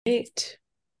Great.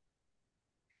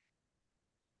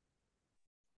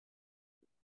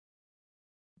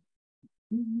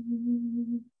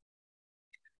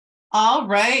 All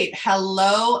right.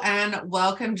 Hello and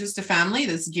welcome, Just a Family.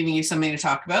 This is giving you something to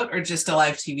talk about, or Just a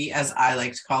Live TV, as I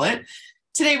like to call it.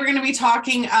 Today, we're going to be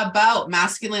talking about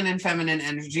masculine and feminine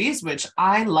energies, which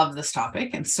I love this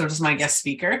topic, and so does my guest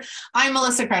speaker. I'm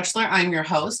Melissa Kretschler. I'm your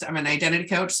host. I'm an identity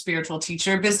coach, spiritual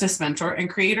teacher, business mentor, and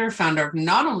creator, founder of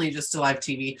not only Just a Live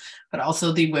TV, but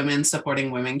also the Women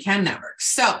Supporting Women Can Network.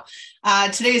 So,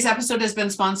 today's episode has been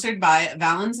sponsored by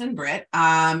Valens and Britt.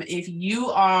 If you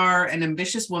are an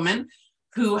ambitious woman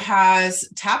who has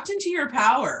tapped into your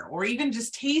power or even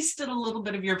just tasted a little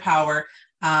bit of your power,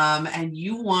 and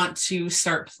you want to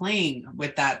start playing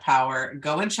with that power,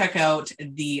 go and check out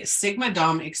the Sigma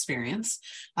Dom experience.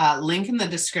 Link in the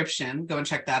description. Go and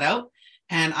check that out.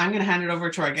 And I'm going to hand it over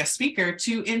to our guest speaker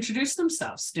to introduce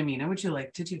themselves. Damina, would you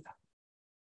like to do that?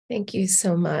 Thank you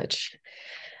so much.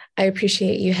 I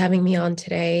appreciate you having me on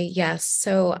today. Yes,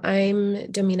 so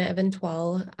I'm Domina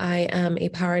Eventual. I am a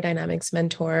power dynamics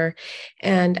mentor,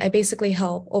 and I basically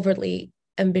help overly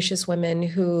ambitious women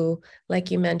who,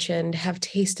 like you mentioned, have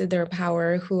tasted their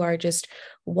power, who are just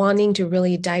wanting to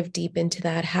really dive deep into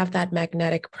that, have that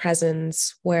magnetic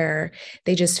presence where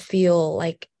they just feel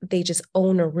like they just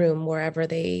own a room wherever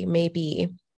they may be,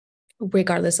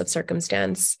 regardless of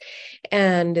circumstance.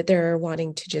 And they're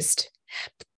wanting to just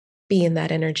be in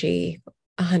that energy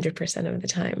 100% of the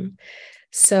time.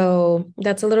 So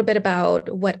that's a little bit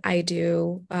about what I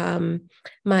do.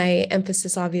 My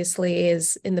emphasis obviously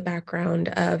is in the background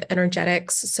of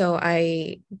energetics. So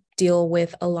I deal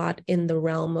with a lot in the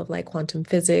realm of like quantum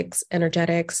physics,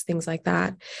 energetics, things like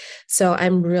that. So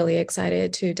I'm really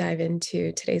excited to dive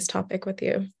into today's topic with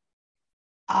you.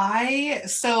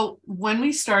 So when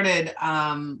we started,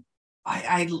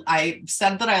 I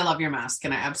said that I love your mask,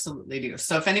 and I absolutely do.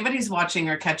 So if anybody's watching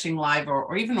or catching live,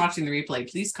 or even watching the replay,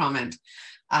 please comment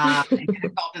and get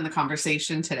involved in the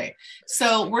conversation today.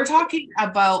 So we're talking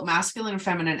about masculine and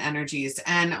feminine energies,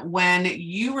 and when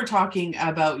you were talking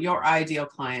about your ideal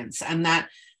clients and that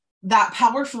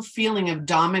powerful feeling of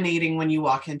dominating when you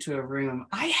walk into a room,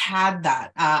 I had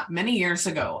that many years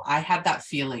ago. I had that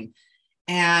feeling.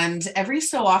 And every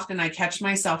so often I catch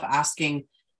myself asking,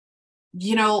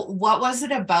 what was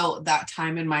it about that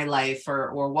time in my life,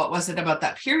 or what was it about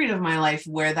that period of my life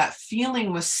where that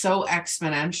feeling was so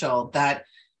exponential that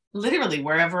literally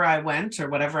wherever I went or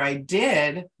whatever I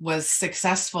did was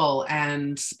successful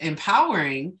and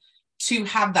empowering to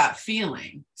have that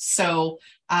feeling. So,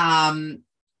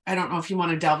 I don't know if you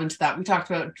want to delve into that. We talked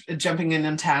about jumping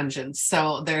in tangents.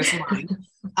 So there's mine.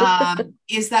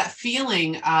 Is that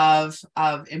feeling of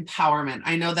empowerment.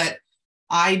 I know that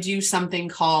I do something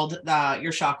called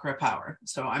your chakra power.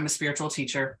 So I'm a spiritual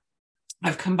teacher.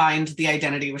 I've combined the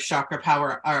identity with chakra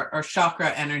power, or chakra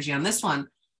energy on this one.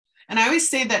 And I always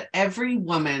say that every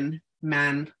woman,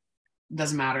 man,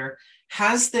 doesn't matter,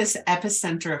 has this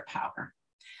epicenter of power.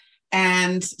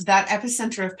 And that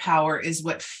epicenter of power is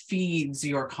what feeds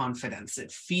your confidence.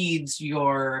 It feeds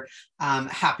your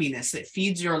happiness. It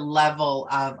feeds your level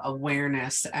of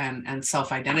awareness and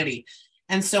self-identity.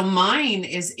 And so mine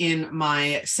is in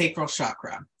my sacral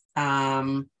chakra.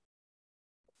 No,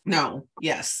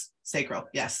 yes, sacral.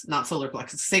 Yes, not solar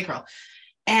plexus, sacral.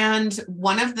 And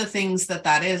one of the things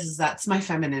that is that's my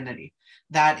femininity.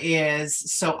 That is,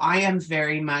 so I am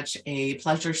very much a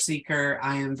pleasure seeker.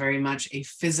 I am very much a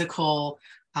physical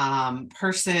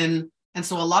person. And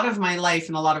so a lot of my life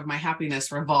and a lot of my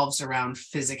happiness revolves around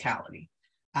physicality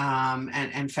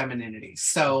and femininity.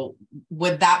 So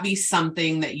would that be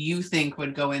something that you think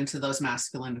would go into those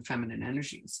masculine and feminine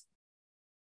energies?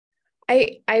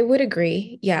 I would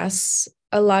agree. Yes.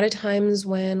 A lot of times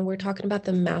when we're talking about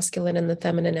the masculine and the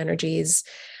feminine energies,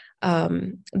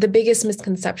 the biggest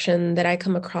misconception that I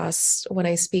come across when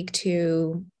I speak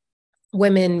to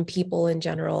women, people in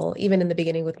general, even in the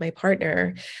beginning with my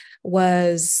partner,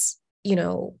 was,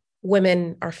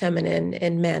 women are feminine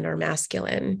and men are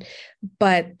masculine.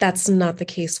 But that's not the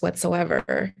case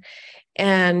whatsoever.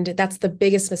 And that's the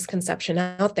biggest misconception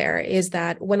out there, is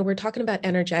that when we're talking about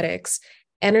energetics,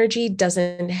 energy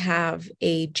doesn't have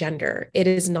a gender. It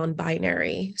is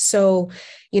non-binary. So,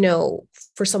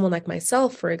 for someone like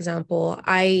myself, for example,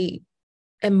 I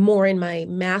am more in my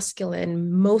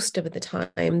masculine most of the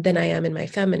time than I am in my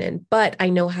feminine, but I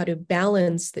know how to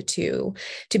balance the two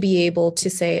to be able to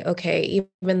say, okay,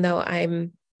 even though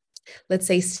I'm, let's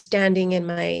say, standing in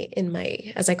my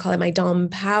as I call it, my dom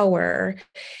power,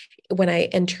 when I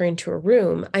enter into a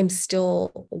room, I'm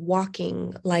still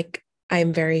walking like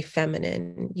I'm very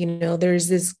feminine. There's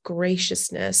this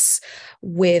graciousness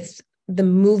with the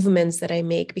movements that I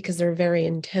make because they're very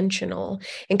intentional.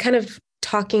 And kind of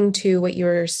talking to what you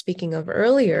were speaking of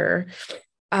earlier,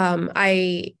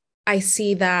 I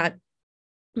see that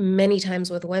many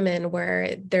times with women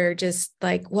where they're just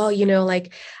like, well,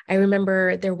 like I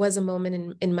remember there was a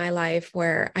moment in my life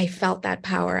where I felt that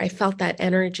power, I felt that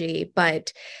energy,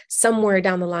 but somewhere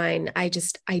down the line, I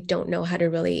don't know how to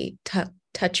really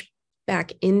touch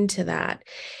back into that.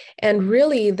 And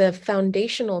really the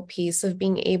foundational piece of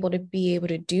being able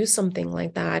to do something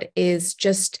like that is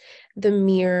just the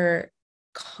mere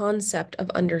concept of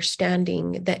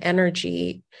understanding the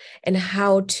energy and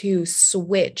how to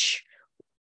switch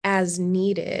as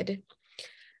needed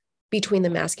between the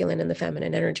masculine and the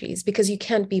feminine energies, because you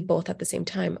can't be both at the same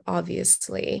time,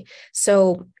 obviously.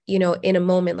 So, in a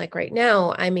moment like right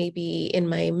now, I may be in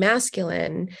my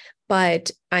masculine,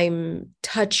 but I'm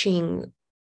touching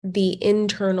the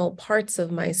internal parts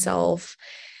of myself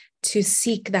to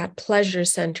seek that pleasure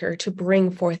center, to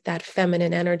bring forth that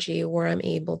feminine energy where I'm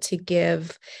able to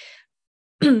give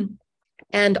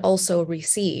and also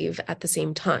receive at the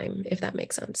same time, if that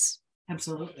makes sense.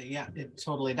 Absolutely. Yeah, it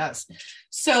totally does.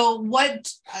 So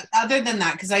what, other than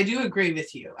that, because I do agree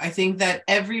with you, I think that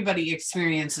everybody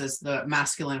experiences the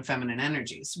masculine, feminine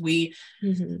energies.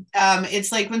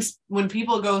 It's like when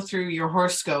people go through your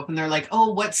horoscope and they're like,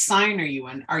 oh, what sign are you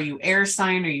in? Are you air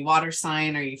sign? Are you water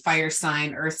sign? Are you fire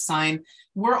sign, earth sign?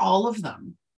 We're all of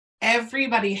them.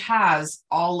 Everybody has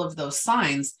all of those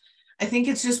signs. I think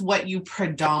it's just what you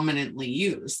predominantly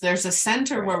use. There's a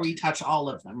center where we touch all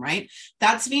of them, right?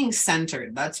 That's being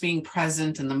centered. That's being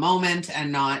present in the moment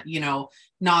and not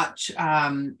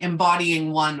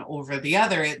embodying one over the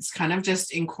other. It's kind of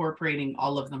just incorporating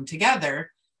all of them together.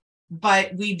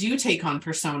 But we do take on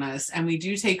personas and we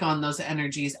do take on those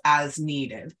energies as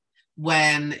needed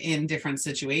when in different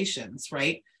situations,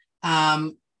 right?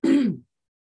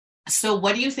 So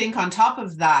what do you think on top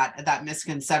of that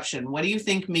misconception? What do you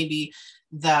think maybe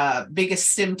the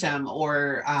biggest symptom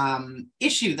or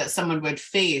issue that someone would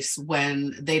face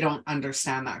when they don't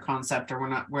understand that concept,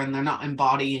 or when they're not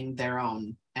embodying their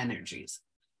own energies?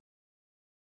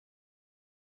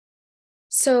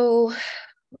 So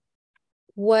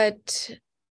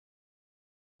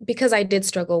because I did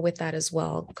struggle with that as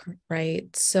well,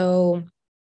 right? So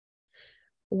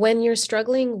when you're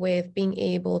struggling with being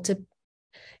able to,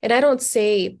 and I don't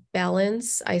say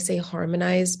balance, I say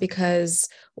harmonize, because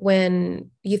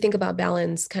when you think about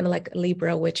balance, kind of like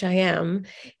Libra, which I am,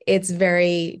 it's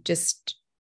very just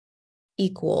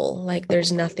equal. Like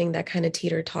there's nothing that kind of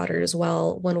teeter totters.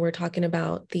 Well, when we're talking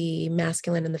about the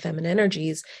masculine and the feminine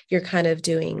energies, you're kind of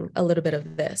doing a little bit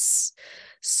of this.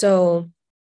 So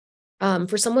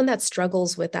for someone that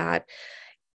struggles with that,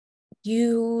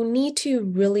 you need to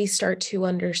really start to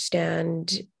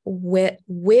understand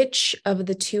which of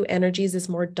the two energies is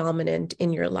more dominant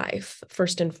in your life,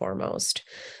 first and foremost.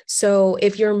 So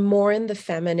if you're more in the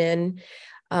feminine,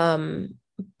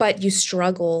 but you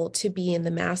struggle to be in the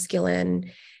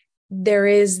masculine, there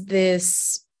is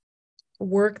this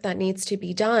work that needs to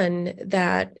be done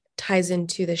that ties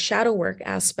into the shadow work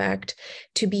aspect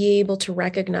to be able to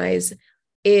recognize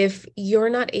if you're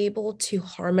not able to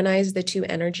harmonize the two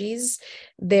energies,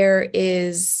 there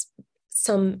is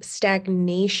some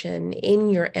stagnation in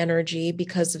your energy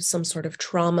because of some sort of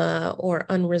trauma or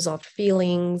unresolved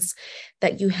feelings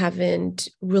that you haven't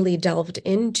really delved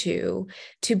into,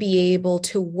 to be able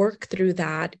to work through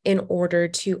that in order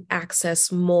to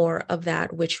access more of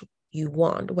that which you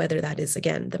want, whether that is,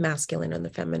 again, the masculine and the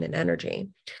feminine energy.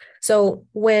 So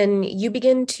when you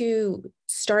begin to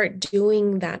start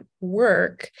doing that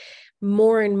work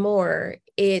more and more,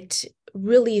 it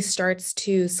really starts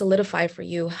to solidify for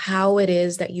you how it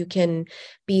is that you can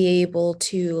be able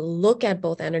to look at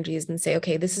both energies and say,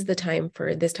 okay, this is the time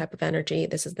for this type of energy.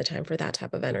 This is the time for that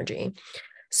type of energy.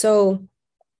 So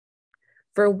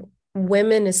for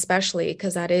women, especially,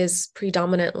 because that is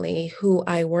predominantly who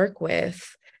I work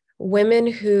with, women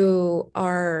who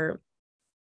are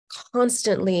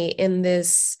constantly in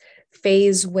this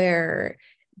phase where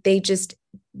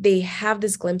they have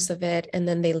this glimpse of it and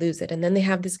then they lose it, and then they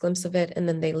have this glimpse of it and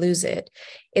then they lose it,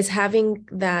 is having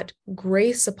that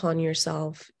grace upon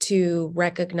yourself to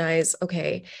recognize,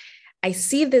 okay, I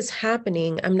see this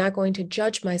happening. I'm not going to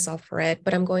judge myself for it,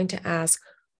 but I'm going to ask,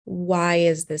 why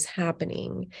is this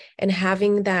happening? And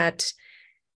having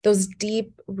those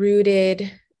deep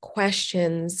rooted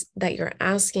questions that you're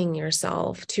asking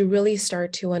yourself to really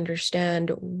start to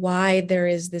understand why there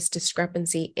is this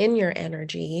discrepancy in your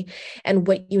energy and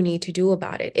what you need to do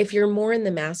about it. If you're more in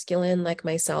the masculine, like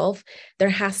myself,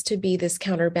 there has to be this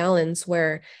counterbalance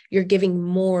where you're giving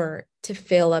more to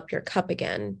fill up your cup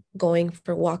again, going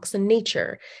for walks in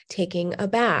nature, taking a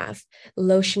bath,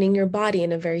 lotioning your body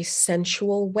in a very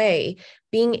sensual way,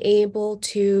 being able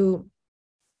to,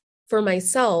 for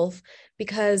myself,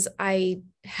 because I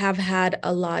have had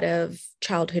a lot of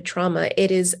childhood trauma, it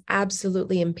is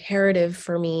absolutely imperative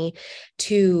for me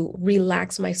to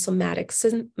relax my somatic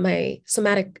system.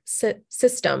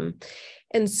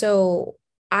 And so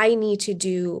I need to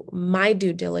do my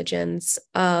due diligence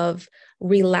of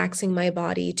relaxing my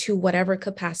body to whatever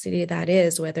capacity that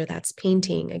is, whether that's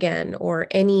painting again, or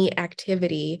any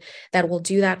activity that will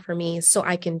do that for me so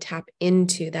I can tap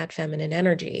into that feminine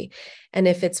energy. And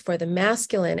if it's for the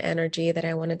masculine energy that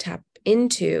I want to tap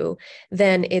into,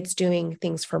 then it's doing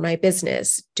things for my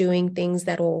business, doing things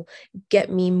that will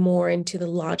get me more into the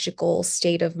logical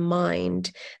state of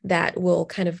mind that will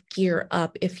kind of gear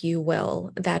up, if you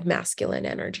will, that masculine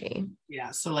energy.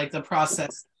 Yeah. So like the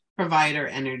process provider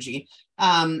energy,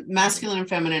 masculine and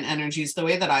feminine energies, the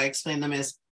way that I explain them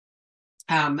is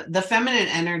the feminine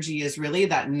energy is really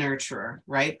that nurturer,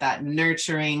 right? That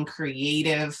nurturing,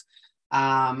 creative,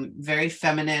 very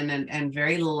feminine and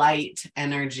very light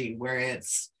energy, where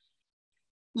it's,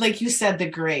 like you said, the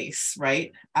grace,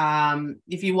 right?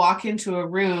 If you walk into a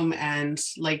room and,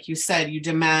 like you said, you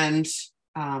demand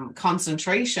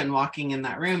concentration walking in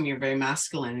that room, you're very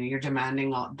masculine and you're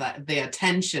demanding all that, the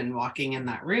attention walking in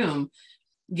that room.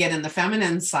 Yet in the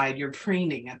feminine side, you're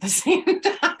preening at the same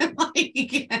time.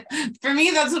 Like, for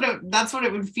me, that's what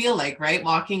it would feel like, right?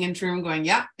 Walking into a room going,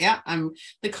 yeah, I'm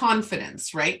the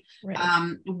confidence, right?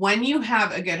 When you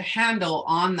have a good handle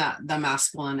on the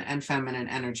masculine and feminine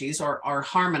energies, or are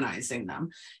harmonizing them,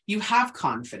 you have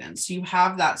confidence, you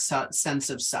have that sense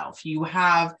of self, you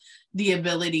have the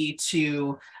ability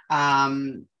to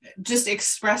just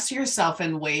express yourself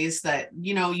in ways that,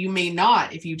 you may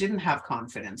not if you didn't have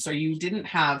confidence or you didn't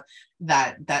have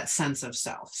that sense of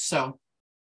self. So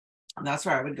that's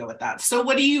where I would go with that. So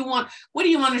what do you want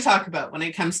to talk about when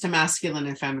it comes to masculine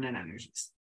and feminine energies?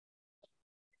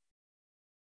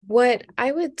 What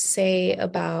I would say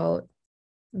about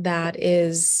that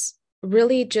is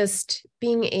really just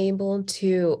being able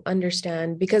to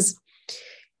understand, because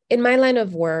in my line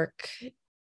of work,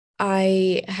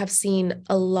 I have seen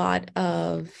a lot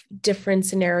of different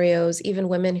scenarios, even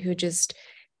women who just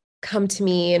come to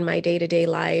me in my day-to-day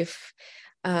life,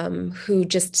 who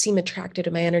just seem attracted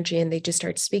to my energy and they just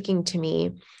start speaking to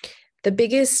me. The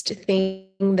biggest thing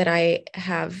that I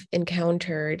have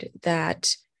encountered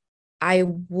that I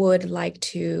would like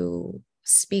to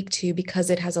speak to, because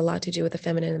it has a lot to do with the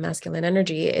feminine and masculine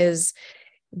energy, is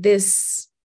this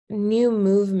new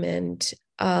movement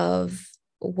of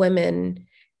women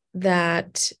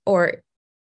that, or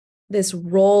this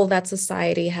role that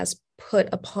society has put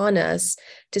upon us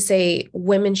to say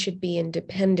women should be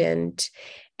independent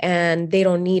and they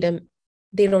don't need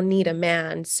a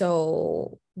man,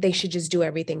 so they should just do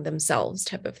everything themselves,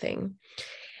 type of thing.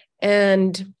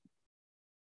 And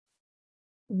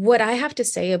what I have to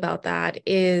say about that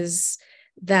is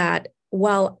that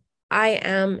while I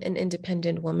am an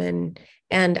independent woman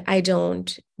and I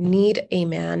don't need a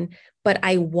man, but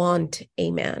I want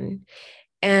a man.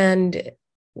 And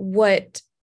what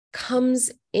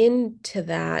comes into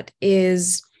that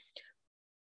is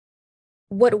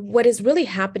what is really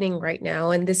happening right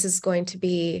now, and this is going to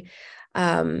be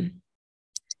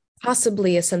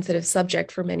possibly a sensitive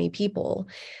subject for many people,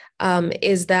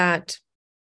 is that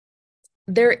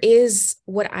there is,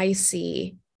 what I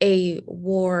see, a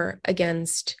war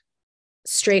against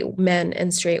straight men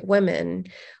and straight women,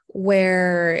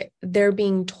 where they're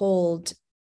being told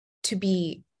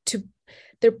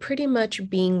they're pretty much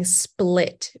being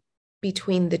split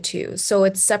between the two. So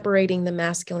it's separating the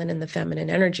masculine and the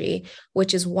feminine energy,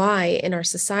 which is why in our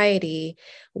society,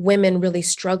 women really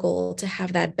struggle to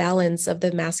have that balance of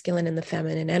the masculine and the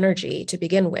feminine energy to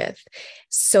begin with.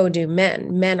 So do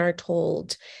men. Men are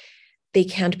told they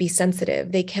can't be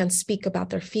sensitive. They can't speak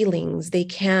about their feelings. They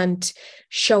can't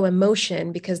show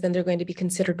emotion because then they're going to be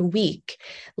considered weak.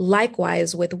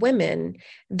 Likewise, with women,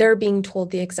 they're being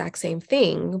told the exact same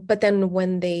thing. But then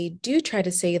when they do try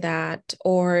to say that,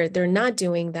 or they're not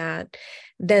doing that,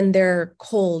 then they're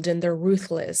cold and they're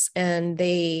ruthless, and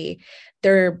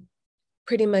they're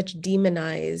pretty much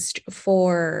demonized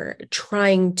for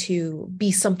trying to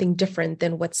be something different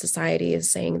than what society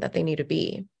is saying that they need to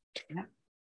be. Yeah.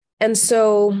 And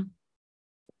so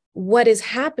what is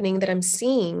happening that I'm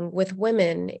seeing with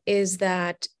women is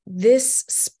that this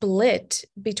split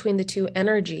between the two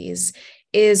energies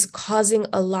is causing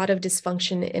a lot of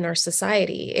dysfunction in our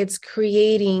society. It's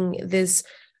creating this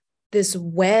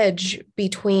wedge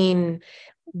between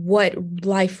what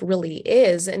life really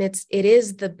is. And it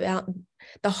is the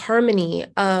harmony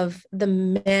of the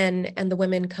men and the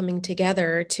women coming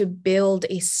together to build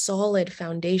a solid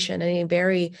foundation and a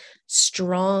very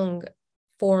strong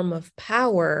form of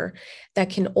power that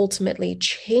can ultimately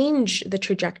change the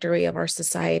trajectory of our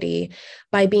society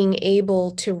by being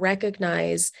able to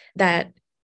recognize that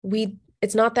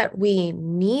it's not that we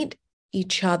need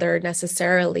each other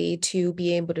necessarily to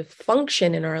be able to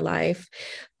function in our life,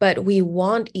 but we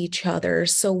want each other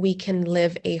so we can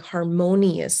live a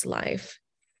harmonious life.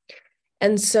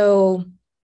 And so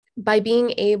by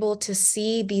being able to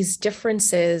see these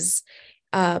differences,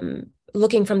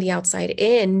 looking from the outside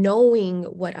in, knowing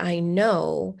what I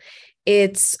know,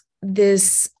 it's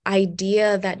this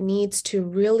idea that needs to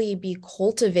really be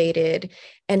cultivated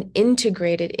and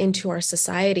integrated into our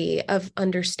society of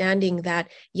understanding that,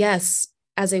 yes,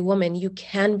 as a woman, you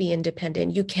can be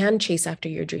independent, you can chase after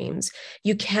your dreams,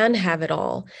 you can have it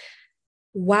all,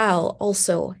 while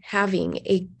also having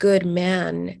a good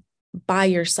man by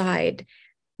your side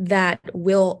that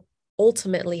will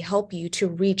ultimately help you to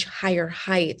reach higher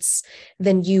heights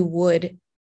than you would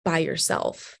by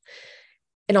yourself.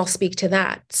 And I'll speak to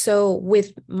that. So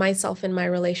with myself and my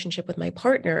relationship with my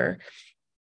partner,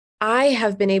 I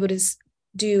have been able to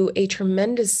do a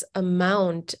tremendous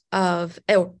amount of,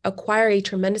 acquire a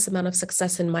tremendous amount of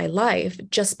success in my life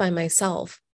just by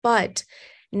myself. But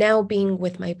now being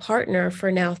with my partner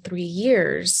for now 3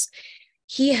 years,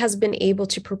 he has been able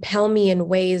to propel me in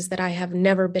ways that I have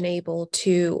never been able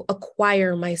to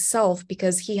acquire myself,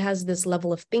 because he has this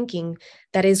level of thinking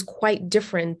that is quite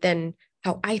different than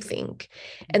how I think.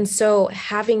 And so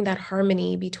having that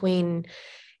harmony between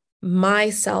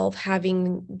myself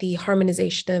having the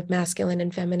harmonization of masculine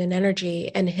and feminine energy,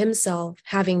 and himself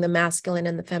having the masculine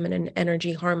and the feminine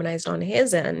energy harmonized on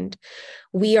his end,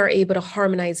 we are able to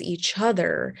harmonize each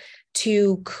other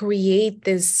to create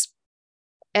this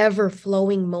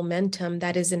ever-flowing momentum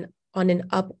that is on an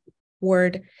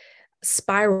upward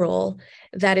spiral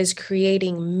that is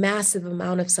creating massive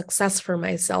amount of success for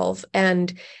myself.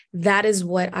 And that is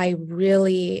what I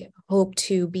really hope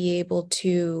to be able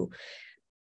to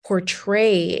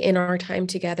portray in our time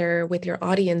together with your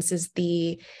audience, is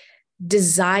the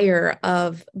desire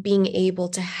of being able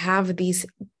to have these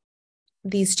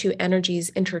two energies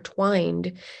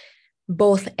intertwined,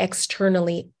 both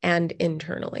externally and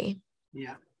internally.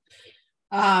 Yeah.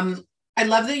 I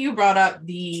love that you brought up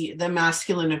the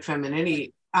masculine and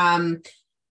femininity. In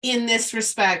this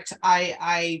respect,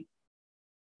 I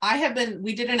have been,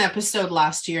 we did an episode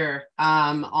last year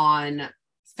on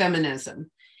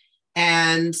feminism,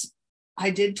 and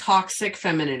I did toxic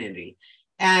femininity.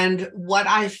 And what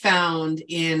I found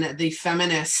in the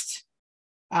feminist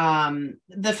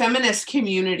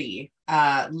community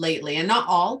lately, and not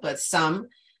all, but some,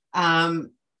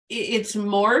 it's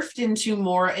morphed into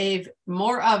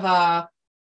more of a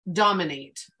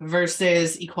dominate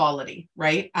versus equality,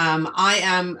 right? I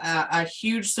am a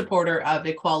huge supporter of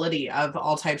equality of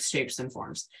all types, shapes, and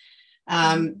forms.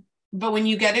 But when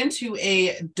you get into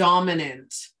a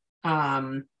dominant,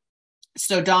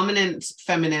 so dominant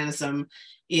feminism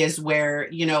is where,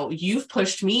 you know, you've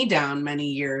pushed me down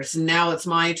many years, now it's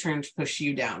my turn to push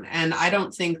you down. And I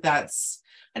don't think that's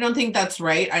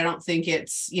right. I don't think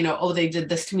it's, you know, oh, they did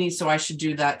this to me, so I should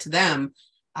do that to them.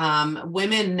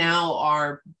 Women now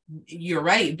are, you're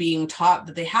right, being taught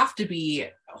that they have to be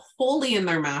wholly in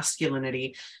their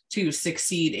masculinity to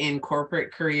succeed in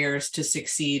corporate careers, to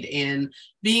succeed in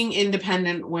being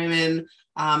independent women.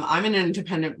 I'm an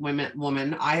independent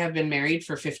woman. I have been married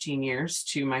for 15 years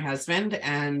to my husband,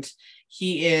 and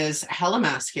he is hella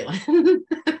masculine.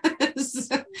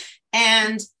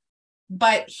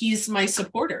 But he's my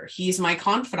supporter. He's my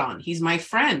confidant. He's my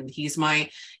friend. He's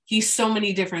so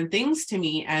many different things to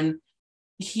me, and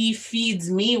he feeds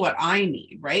me what I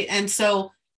need, right? And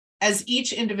so as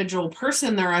each individual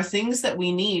person, there are things that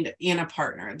we need in a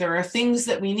partner. There are things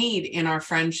that we need in our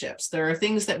friendships. There are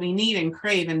things that we need and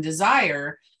crave and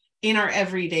desire in our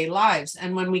everyday lives.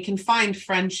 And when we can find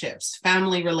friendships,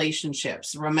 family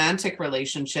relationships, romantic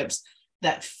relationships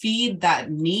that feed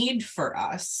that need for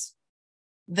us,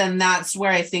 then that's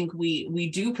where I think we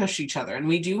do push each other and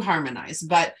we do harmonize.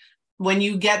 But when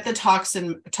you get the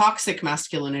toxic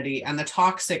masculinity and the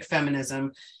toxic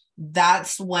feminism,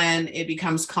 that's when it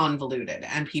becomes convoluted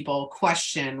and people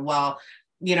question, well,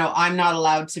 you know, I'm not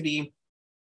allowed to be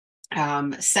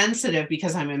sensitive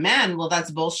because I'm a man. Well,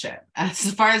 that's bullshit.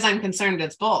 As far as I'm concerned,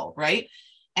 it's bull, right?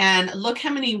 And look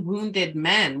how many wounded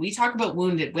men, we talk about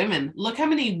wounded women, look how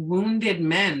many wounded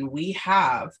men we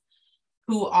have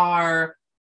who are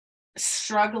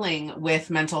struggling with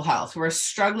mental health, who are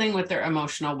struggling with their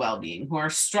emotional well-being, who are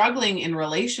struggling in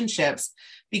relationships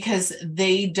because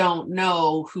they don't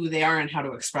know who they are and how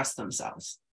to express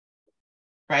themselves.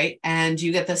 Right. And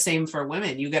you get the same for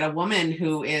women. You get a woman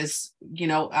who is,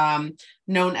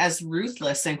 known as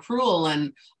ruthless and cruel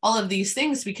and all of these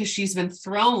things because she's been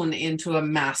thrown into a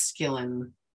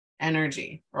masculine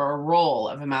energy or a role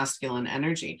of a masculine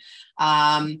energy.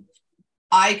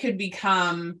 I could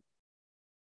become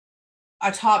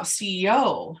a top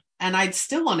CEO and I'd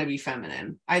still want to be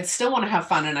feminine. I'd still want to have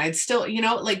fun. And I'd still,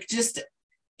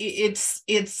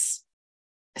 it's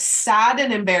sad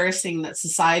and embarrassing that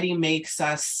society makes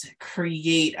us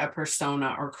create a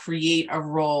persona or create a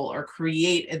role or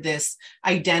create this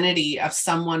identity of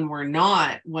someone we're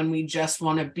not when we just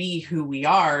want to be who we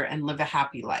are and live a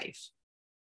happy life.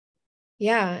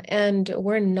 Yeah. And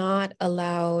we're not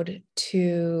allowed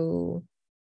to,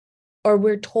 or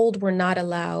we're told we're not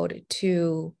allowed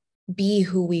to be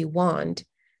who we want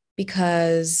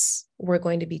because we're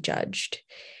going to be judged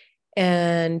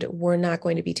and we're not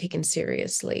going to be taken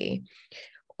seriously,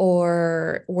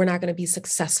 or we're not going to be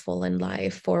successful in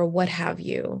life, or what have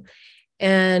you.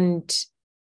 And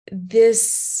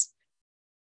this,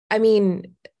 I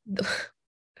mean,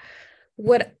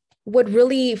 what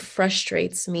really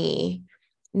frustrates me,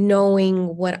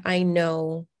 knowing what I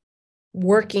know,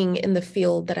 working in the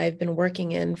field that I've been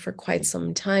working in for quite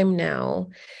some time now,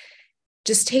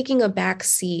 just taking a back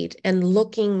seat and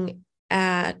looking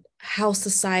at how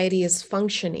society is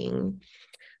functioning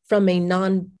from a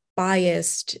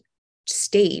non-biased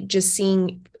state, just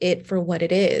seeing it for what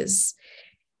it is,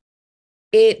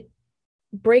 it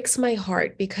breaks my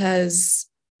heart because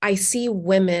I see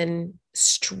women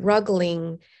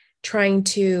struggling, trying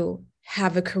to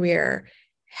have a career,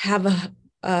 have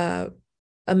a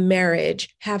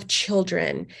marriage, have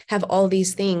children, have all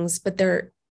these things, but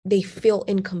they feel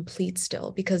incomplete still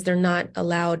because they're not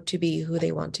allowed to be who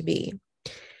they want to be.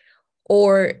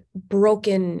 Or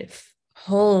broken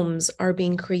homes are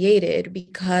being created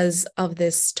because of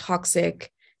this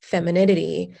toxic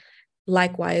femininity,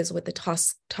 likewise with the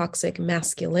toxic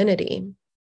masculinity.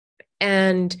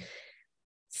 And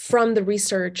from the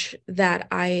research that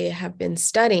I have been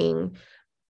studying,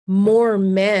 more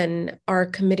men are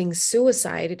committing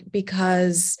suicide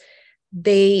because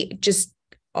they just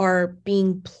are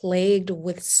being plagued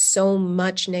with so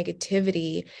much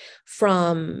negativity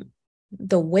from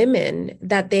the women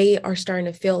that they are starting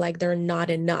to feel like they're not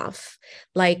enough,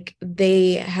 like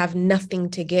they have nothing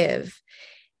to give.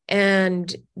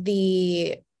 And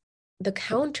the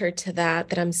counter to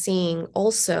that I'm seeing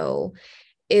also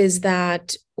is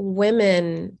that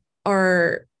women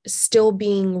are still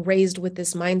being raised with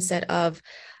this mindset of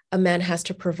a man has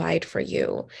to provide for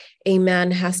you. A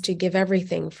man has to give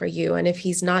everything for you. And if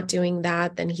he's not doing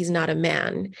that, then he's not a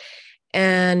man.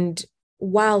 And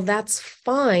while that's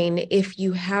fine, if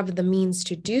you have the means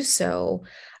to do so,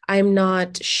 I'm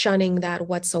not shunning that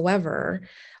whatsoever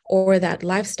or that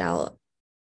lifestyle.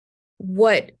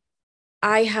 What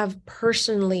I have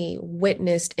personally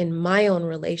witnessed in my own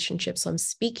relationships, I'm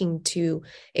speaking to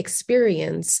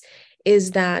experience,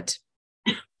 is that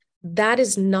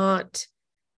is not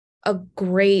a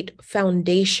great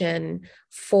foundation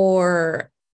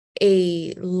for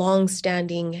a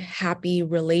long-standing happy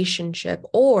relationship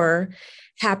or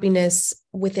happiness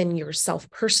within yourself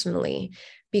personally,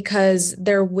 because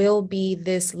there will be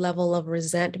this level of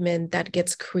resentment that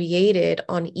gets created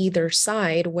on either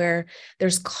side where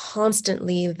there's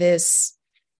constantly this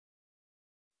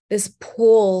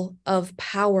pull of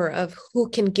power of who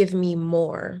can give me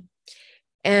more.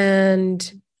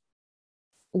 And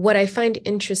what I find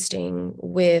interesting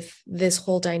with this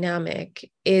whole dynamic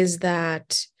is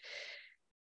that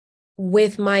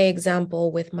with my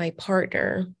example, with my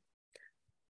partner,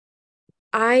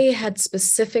 I had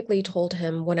specifically told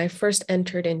him when I first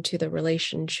entered into the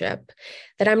relationship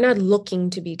that I'm not looking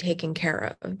to be taken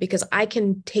care of because I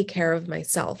can take care of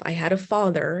myself. I had a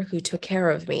father who took care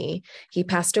of me. He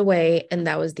passed away, and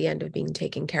that was the end of being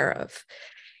taken care of.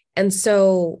 And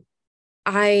so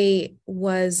I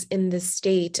was in the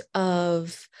state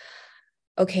of,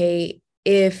 okay,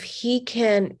 if you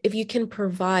can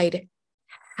provide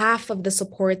half of the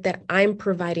support that I'm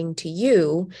providing to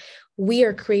you, we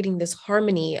are creating this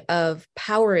harmony of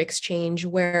power exchange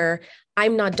where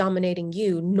I'm not dominating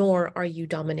you, nor are you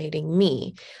dominating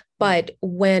me. But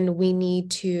when we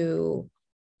need to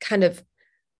kind of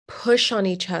push on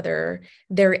each other,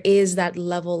 there is that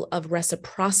level of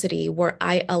reciprocity where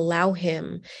I allow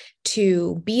him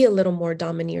to be a little more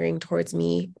domineering towards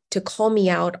me, to call me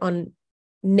out on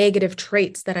negative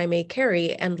traits that I may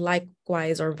carry, and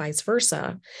likewise or vice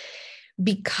versa.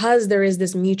 because there is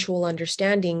this mutual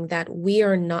understanding that we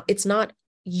are not, it's not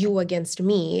you against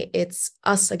me, it's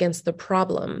us against the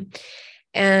problem.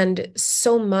 And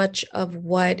so much of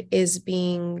what is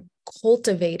being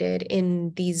cultivated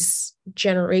in these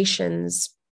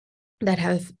generations that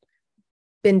have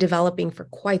been developing for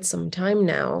quite some time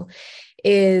now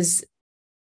is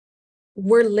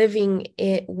we're living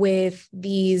it with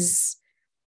these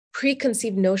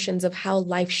preconceived notions of how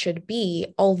life should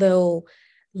be, although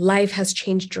life has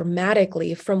changed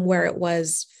dramatically from where it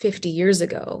was 50 years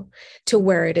ago to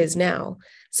where it is now.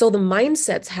 So the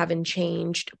mindsets haven't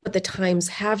changed, but the times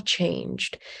have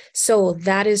changed. So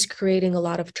that is creating a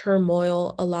lot of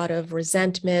turmoil, a lot of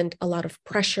resentment, a lot of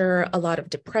pressure, a lot of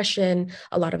depression,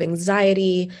 a lot of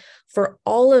anxiety for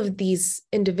all of these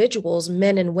individuals,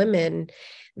 men and women,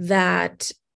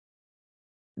 that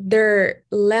they're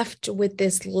left with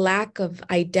this lack of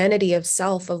identity of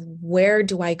self of where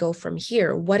do I go from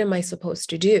here? What am I supposed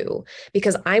to do?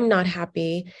 Because I'm not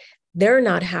happy. They're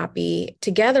not happy.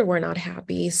 Together, we're not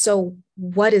happy. So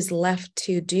what is left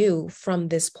to do from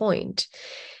this point?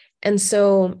 And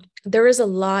so there is a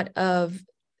lot of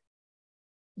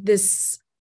this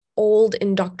old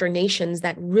indoctrinations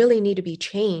that really need to be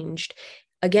changed,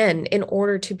 again, in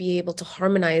order to be able to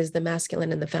harmonize the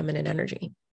masculine and the feminine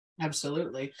energy.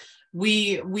 Absolutely.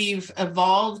 We've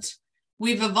evolved,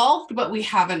 but we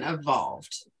haven't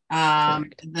evolved.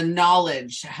 The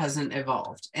knowledge hasn't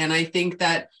evolved. And I think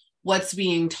that what's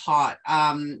being taught,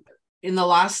 in the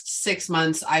last 6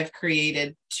 months, I've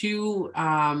created 2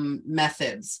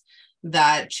 methods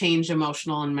that change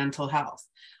emotional and mental health.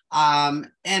 And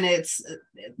it's,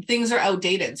 things are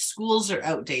outdated. Schools are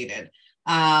outdated.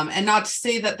 And not to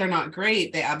say that they're not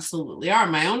great. They absolutely are.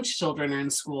 My own children are in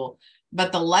school,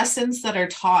 but the lessons that are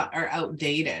taught are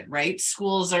outdated, right?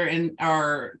 Schools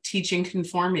are teaching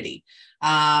conformity.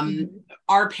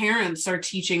 Our parents are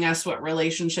teaching us what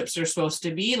relationships are supposed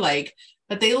to be like,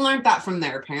 but they learned that from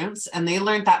their parents, and they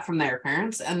learned that from their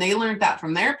parents, and they learned that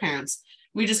from their parents.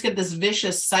 We just get this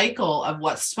vicious cycle of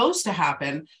what's supposed to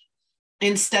happen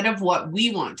instead of what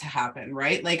we want to happen,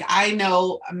 right? Like, I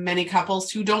know many couples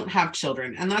who don't have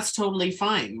children, and that's totally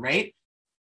fine, right?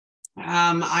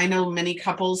 I know many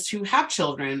couples who have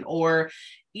children, or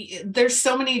there's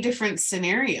so many different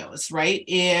scenarios, right?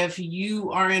 If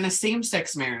you are in a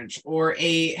same-sex marriage or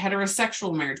a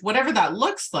heterosexual marriage, whatever that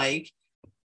looks like,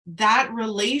 that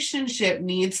relationship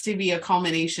needs to be a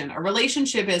culmination. A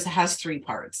relationship has 3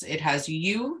 parts. It has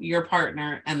you, your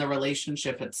partner, and the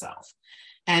relationship itself.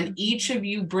 And each of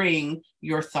you bring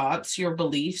your thoughts, your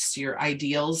beliefs, your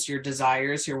ideals, your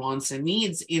desires, your wants and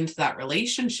needs into that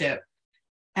relationship.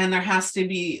 And there has to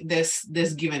be this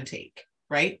give and take,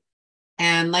 right?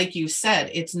 And like you said,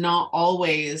 it's not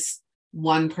always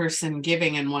one person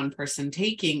giving and one person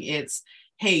taking. It's,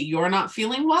 hey, you're not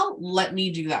feeling well, let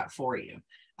me do that for you.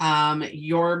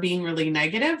 You're being really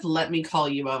negative, let me call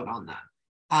you out on that.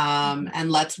 And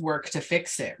let's work to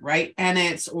fix it, right? And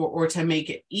it's, or to make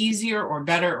it easier or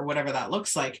better or whatever that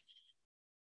looks like.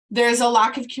 There's a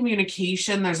lack of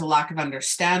communication. There's a lack of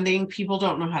understanding. People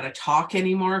don't know how to talk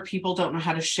anymore. People don't know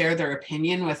how to share their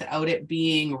opinion without it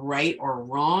being right or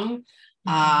wrong.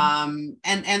 And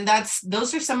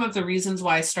those are some of the reasons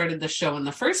why I started the show in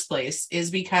the first place, is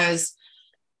because,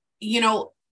 you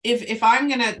know, if I'm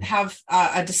going to have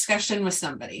a discussion with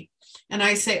somebody and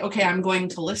I say, okay, I'm going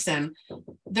to listen,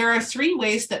 there are 3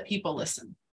 ways that people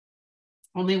listen.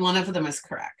 Only one of them is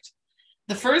correct.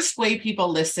 The first way people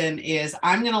listen is,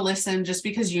 I'm going to listen just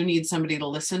because you need somebody to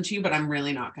listen to you, but I'm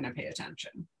really not going to pay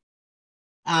attention.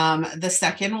 The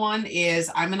second one is,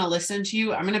 I'm going to listen to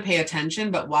you, I'm going to pay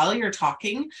attention, but while you're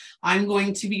talking, I'm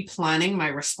going to be planning my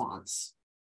response,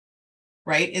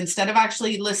 right? Instead of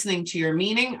actually listening to your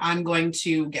meaning, I'm going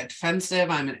to get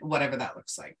defensive, whatever that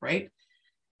looks like, right?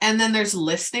 And then there's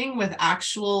listening with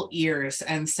actual ears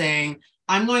and saying,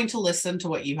 I'm going to listen to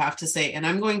what you have to say, and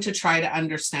I'm going to try to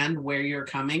understand where you're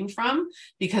coming from,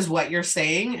 because what you're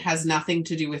saying has nothing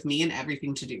to do with me and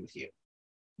everything to do with you.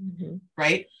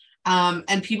 Right?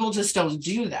 And people just don't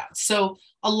do that. So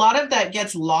a lot of that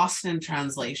gets lost in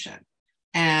translation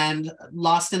and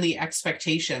lost in the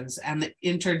expectations and the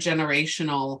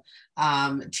intergenerational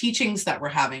teachings that we're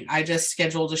having. I just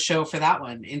scheduled a show for that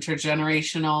one,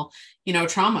 intergenerational,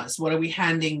 traumas. What are we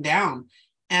handing down?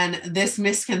 And this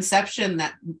misconception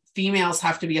that females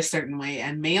have to be a certain way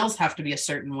and males have to be a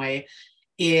certain way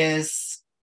is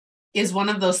one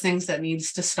of those things that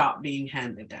needs to stop being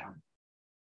handed down.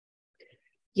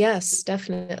 Yes,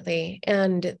 definitely.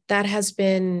 And that has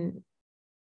been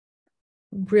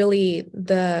really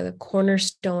the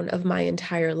cornerstone of my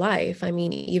entire life. I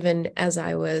mean, even as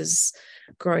I was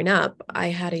growing up, I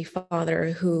had a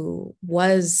father who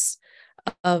was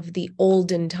of the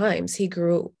olden times. He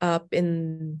grew up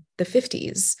in the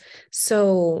 50s.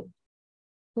 So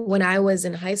when I was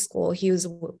in high school, he was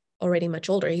already much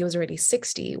older. He was already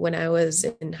 60 when I was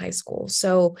in high school.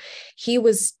 So he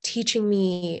was teaching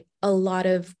me a lot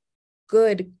of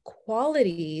good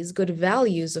qualities, good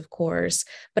values, of course.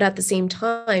 But at the same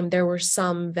time, there were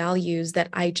some values that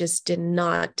I just did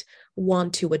not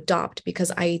want to adopt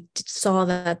because I saw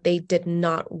that they did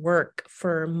not work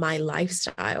for my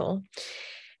lifestyle.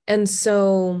 And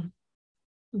so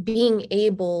being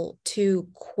able to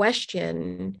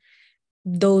question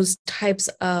those types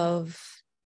of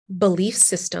belief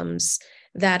systems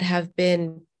that have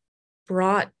been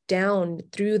brought down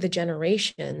through the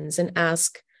generations and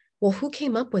ask, well, who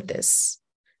came up with this?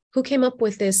 Who came up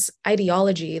with this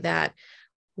ideology that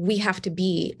we have to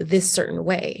be this certain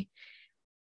way?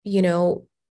 You know,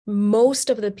 most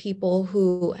of the people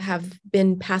who have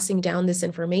been passing down this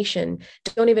information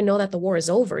don't even know that the war is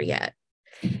over yet.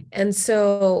 And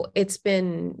so it's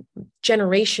been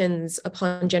generations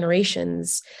upon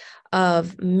generations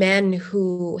of men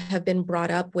who have been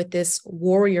brought up with this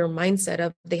warrior mindset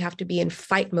of they have to be in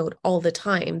fight mode all the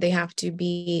time. They have to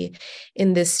be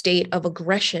in this state of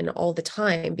aggression all the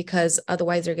time because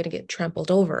otherwise they're going to get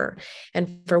trampled over.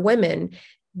 And for women,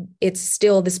 it's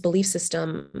still this belief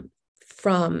system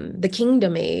from the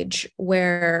kingdom age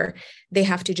where they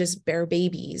have to just bear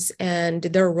babies and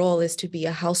their role is to be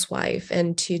a housewife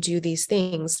and to do these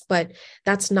things. But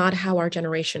that's not how our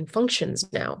generation functions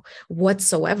now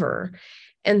whatsoever.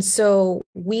 And so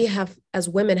we have, as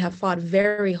women, have fought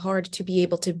very hard to be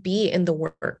able to be in the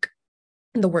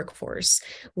workforce.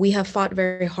 We have fought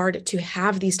very hard to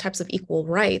have these types of equal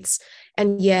rights.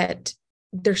 And yet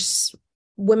there's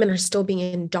women are still being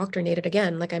indoctrinated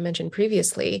again, like I mentioned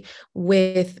previously,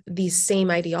 with these same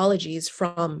ideologies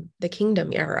from the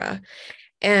kingdom era.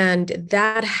 And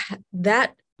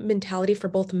that mentality for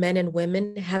both men and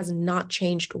women has not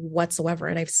changed whatsoever.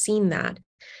 And I've seen that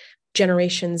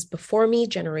generations before me,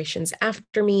 generations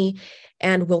after me,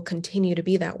 and will continue to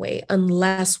be that way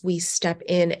unless we step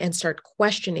in and start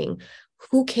questioning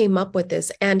who came up with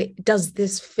this and does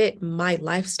this fit my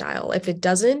lifestyle? If it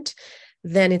doesn't,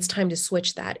 then it's time to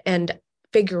switch that and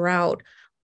figure out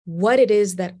what it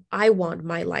is that I want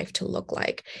my life to look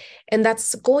like. And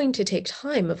that's going to take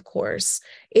time, of course.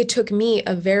 It took me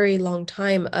a very long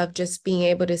time of just being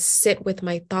able to sit with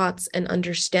my thoughts and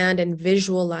understand and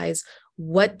visualize,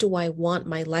 what do I want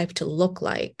my life to look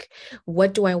like?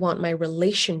 What do I want my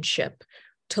relationship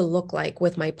to look like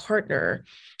with my partner?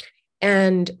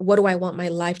 And what do I want my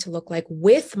life to look like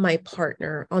with my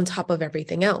partner on top of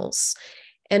everything else?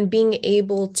 And being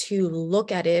able to look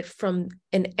at it from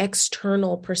an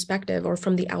external perspective or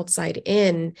from the outside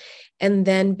in, and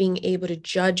then being able to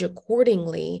judge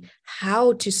accordingly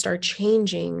how to start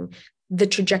changing the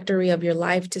trajectory of your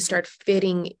life to start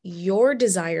fitting your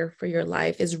desire for your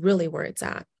life is really where it's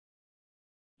at.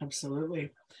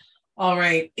 Absolutely. All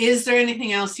right. Is there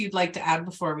anything else you'd like to add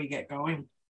before we get going?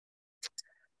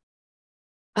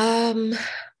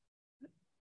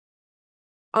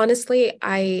 Honestly,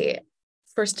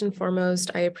 first and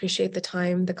foremost, I appreciate the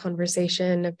time, the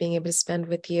conversation of being able to spend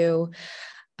with you.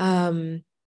 I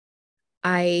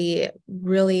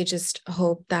really just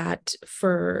hope that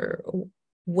for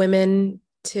women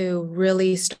to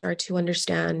really start to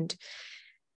understand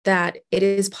that it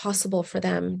is possible for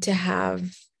them to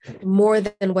have more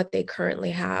than what they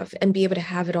currently have and be able to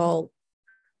have it all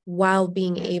while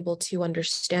being able to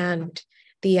understand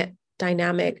the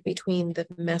dynamic between the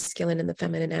masculine and the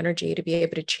feminine energy to be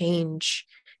able to change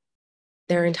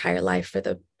their entire life for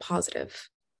the positive.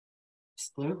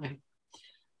 Absolutely.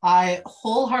 I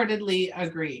wholeheartedly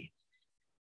agree.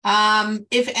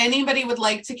 If anybody would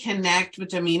like to connect with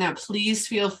Jamina, please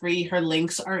feel free. Her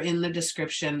links are in the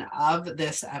description of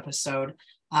this episode.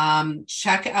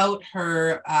 Check out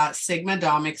her Sigma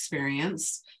Dom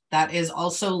experience. That is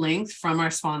also linked from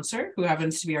our sponsor, who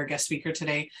happens to be our guest speaker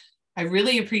today. I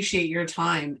really appreciate your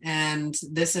time, and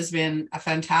this has been a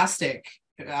fantastic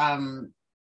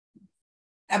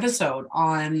episode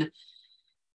on.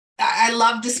 I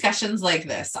love discussions like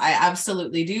this. I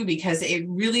absolutely do, because it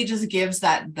really just gives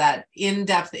that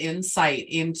in-depth insight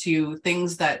into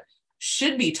things that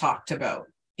should be talked about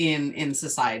in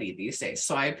society these days.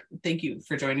 So I thank you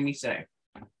for joining me today.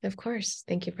 Of course.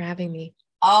 Thank you for having me.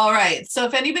 All right. So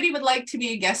if anybody would like to be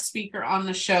a guest speaker on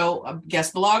the show, a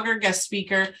guest blogger, guest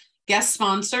speaker, guest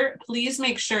sponsor, please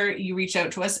make sure you reach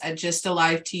out to us at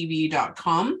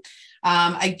gystalivetv.com.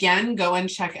 Again, go and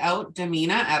check out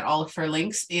Damina at all of her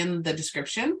links in the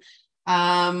description.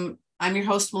 I'm your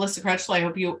host, Melissa Crutchlow. I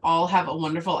hope you all have a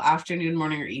wonderful afternoon,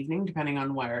 morning, or evening, depending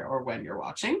on where or when you're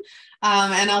watching.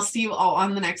 And I'll see you all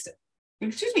on the next,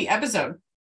 episode.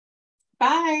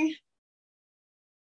 Bye.